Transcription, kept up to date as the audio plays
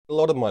A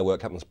lot of my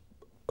work happens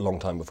a long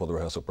time before the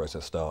rehearsal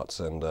process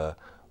starts, and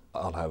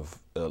I'll have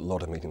a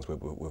lot of meetings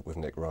with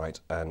Nick Wright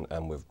and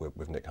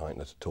with Nick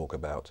Heitner to talk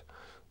about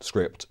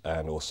script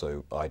and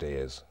also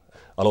ideas.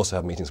 I'll also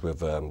have meetings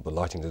with the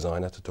lighting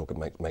designer to talk and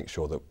make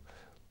sure that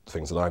the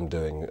things that I'm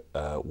doing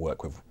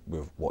work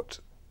with what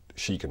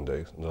she can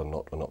do, and I'm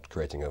not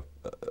creating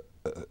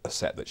a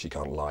set that she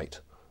can't light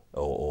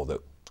or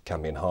that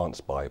can be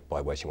enhanced by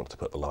where she wants to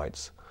put the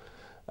lights.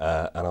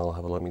 And I'll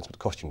have a lot of meetings with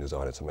the costume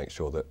designer to make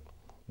sure that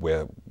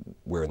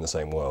we're in the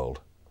same world.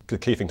 The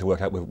key thing to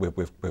work out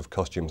with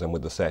costumes and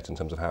with the set in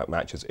terms of how it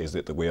matches is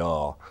that we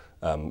are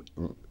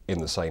in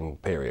the same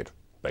period,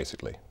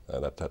 basically.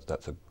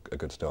 That's a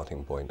good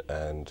starting point.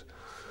 And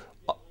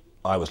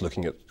I was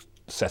looking at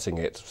setting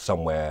it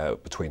somewhere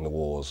between the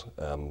wars,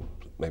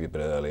 maybe a bit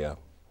earlier.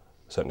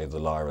 Certainly the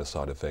Lyra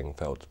side of thing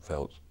felt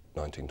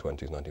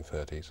 1920s,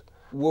 1930s.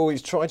 Well,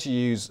 we've tried to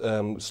use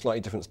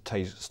slightly different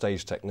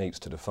stage techniques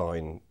to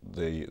define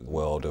the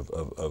world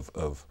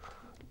of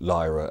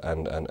Lyra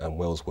and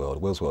Will's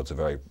world. Will's world's a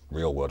very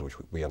real world which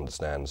we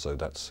understand, so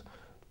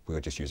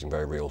we're just using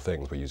very real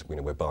things.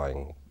 We're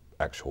buying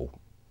actual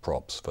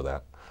props for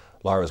that.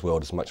 Lyra's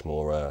world is much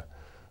more of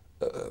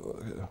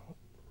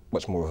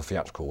a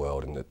theatrical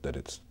world in that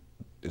it's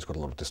got a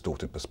lot of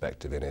distorted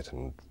perspective in it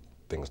and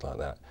things like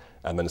that.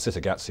 And then the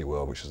Cittàgazze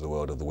world, which is the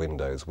world of the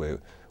windows, we're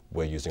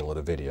using a lot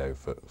of video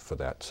for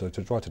that. So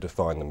to try to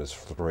define them as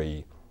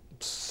three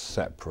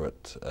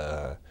separate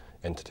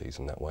entities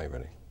in that way,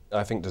 really.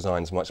 I think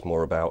design's much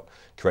more about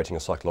creating a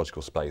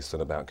psychological space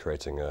than about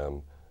creating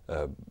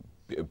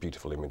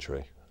beautiful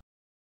imagery.